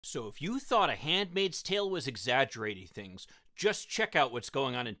So if you thought A Handmaid's Tale was exaggerating things, just check out what's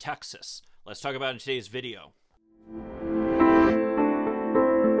going on in Texas. Let's talk about it in today's video.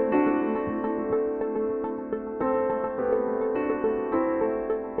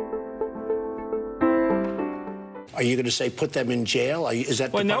 Are you going to say put them in jail? Is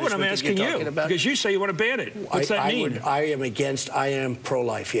that well, the no, what I'm asking you, about? because you say you want to ban it. What's that mean? I am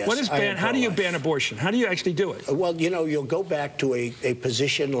pro-life, yes. What is ban? How do you ban abortion? How do you actually do it? Well, you know, you'll go back to a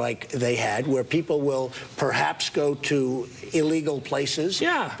position like they had where people will perhaps go to illegal places.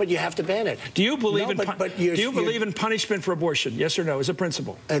 Yeah. But you have to ban it. Do you believe believe in punishment for abortion? Yes or no, as a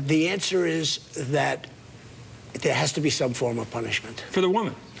principle? The answer is that there has to be some form of punishment. For the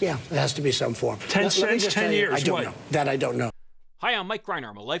woman? Yeah, there has to be some form. 10 cents, 10 years. I don't know. That I don't know. Hi, I'm Mike Greiner.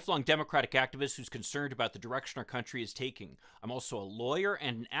 I'm a lifelong Democratic activist who's concerned about the direction our country is taking. I'm also a lawyer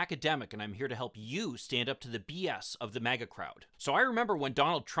and an academic, and I'm here to help you stand up to the BS of the MAGA crowd. So I remember when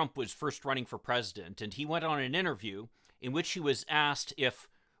Donald Trump was first running for president, and he went on an interview in which he was asked if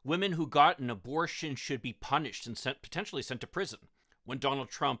women who got an abortion should be punished and potentially sent to prison. When Donald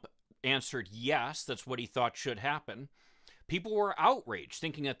Trump answered yes, that's what he thought should happen, people were outraged,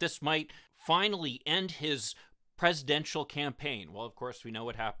 thinking that this might finally end his presidential campaign. Well, of course, we know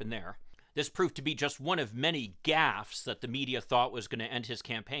what happened there. This proved to be just one of many gaffes that the media thought was going to end his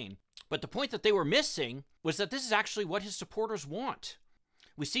campaign. But the point that they were missing was that this is actually what his supporters want.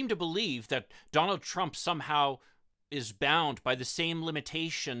 We seem to believe that Donald Trump somehow is bound by the same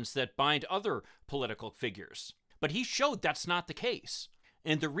limitations that bind other political figures. But he showed that's not the case.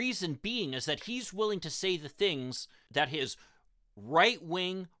 And the reason being is that he's willing to say the things that his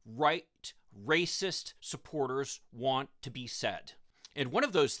right-wing, racist supporters want to be said. And one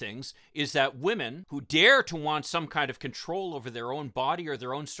of those things is that women who dare to want some kind of control over their own body or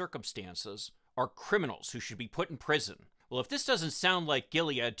their own circumstances are criminals who should be put in prison. Well, if this doesn't sound like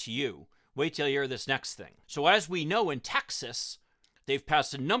Gilead to you, wait till you hear this next thing. So as we know, in Texas, they've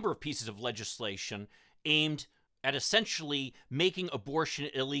passed a number of pieces of legislation aimed at essentially making abortion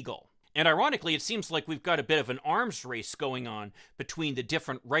illegal. And ironically, it seems like we've got a bit of an arms race going on between the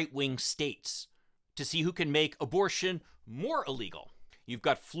different right-wing states to see who can make abortion more illegal. You've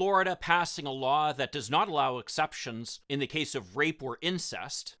got Florida passing a law that does not allow exceptions in the case of rape or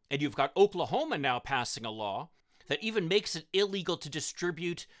incest. And you've got Oklahoma now passing a law that even makes it illegal to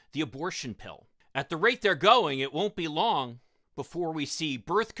distribute the abortion pill. At the rate they're going, it won't be long before we see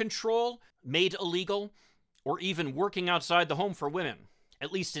birth control made illegal, or even working outside the home for women,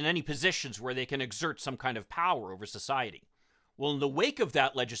 at least in any positions where they can exert some kind of power over society. Well, in the wake of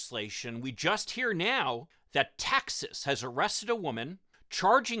that legislation, we just hear now that Texas has arrested a woman,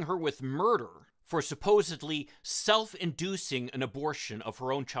 charging her with murder for supposedly self-inducing an abortion of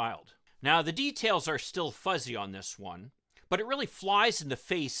her own child. Now, the details are still fuzzy on this one, but it really flies in the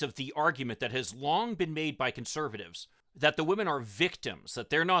face of the argument that has long been made by conservatives that the women are victims,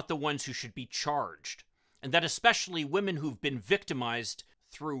 that they're not the ones who should be charged, and that especially women who've been victimized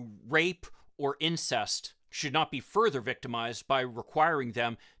through rape or incest should not be further victimized by requiring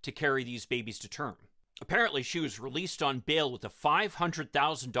them to carry these babies to term. Apparently, she was released on bail with a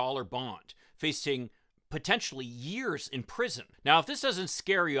 $500,000 bond, facing potentially years in prison. Now, if this doesn't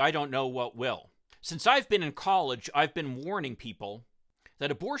scare you, I don't know what will. Since I've been in college, I've been warning people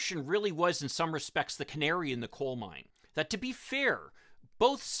that abortion really was, in some respects, the canary in the coal mine. That, to be fair,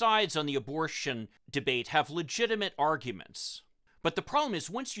 both sides on the abortion debate have legitimate arguments. But the problem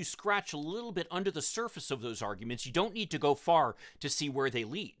is, once you scratch a little bit under the surface of those arguments, you don't need to go far to see where they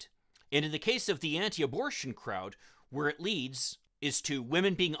lead. And in the case of the anti-abortion crowd, where it leads is to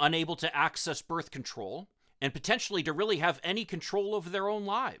women being unable to access birth control and potentially to really have any control over their own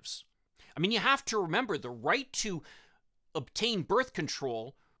lives. I mean, you have to remember the right to obtain birth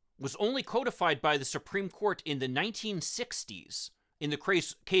control was only codified by the Supreme Court in the 1960s. In the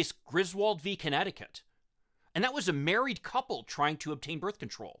case Griswold v. Connecticut. And that was a married couple trying to obtain birth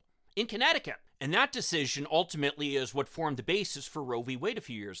control in Connecticut. And that decision ultimately is what formed the basis for Roe v. Wade a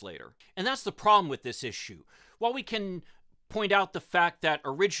few years later. And that's the problem with this issue. While we can point out the fact that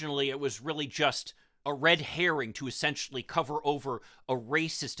originally it was really just a red herring to essentially cover over a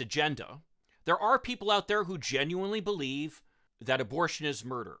racist agenda, there are people out there who genuinely believe that abortion is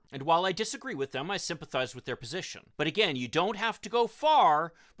murder. And while I disagree with them, I sympathize with their position. But again, you don't have to go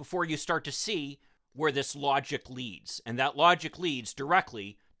far before you start to see where this logic leads. And that logic leads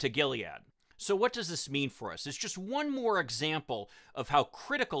directly to Gilead. So what does this mean for us? It's just one more example of how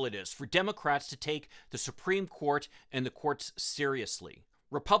critical it is for Democrats to take the Supreme Court and the courts seriously.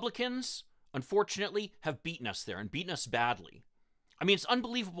 Republicans, unfortunately, have beaten us there and beaten us badly. I mean, it's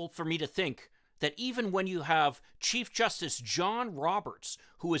unbelievable for me to think that even when you have Chief Justice John Roberts,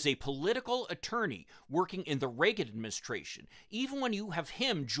 who is a political attorney working in the Reagan administration, even when you have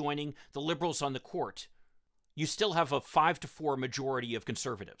him joining the liberals on the court, you still have a 5-4 majority of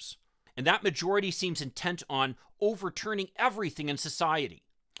conservatives. And that majority seems intent on overturning everything in society.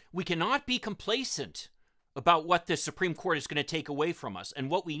 We cannot be complacent about what the Supreme Court is going to take away from us and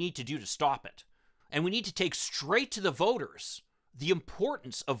what we need to do to stop it. And we need to take straight to the voters the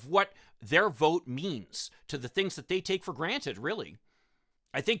importance of what their vote means to the things that they take for granted, really.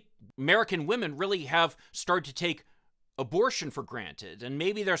 I think American women really have started to take abortion for granted, and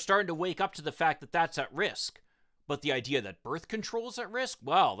maybe they're starting to wake up to the fact that that's at risk. But the idea that birth control is at risk,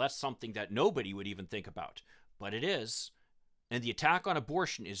 well, that's something that nobody would even think about. But it is. And the attack on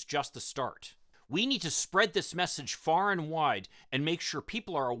abortion is just the start. We need to spread this message far and wide and make sure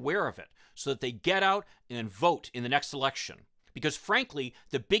people are aware of it so that they get out and vote in the next election. Because frankly,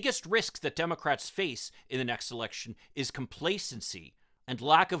 the biggest risk that Democrats face in the next election is complacency and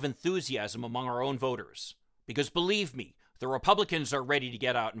lack of enthusiasm among our own voters. Because believe me, the Republicans are ready to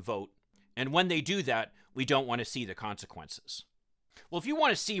get out and vote. And when they do that, we don't want to see the consequences. Well, if you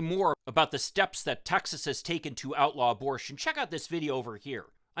want to see more about the steps that Texas has taken to outlaw abortion, check out this video over here.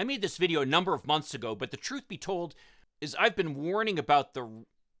 I made this video a number of months ago, but the truth be told is I've been warning about the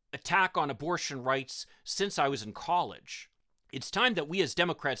attack on abortion rights since I was in college. It's time that we as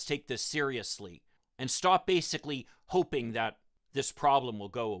Democrats take this seriously and stop basically hoping that this problem will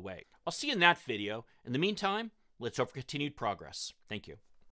go away. I'll see you in that video. In the meantime, let's hope for continued progress. Thank you.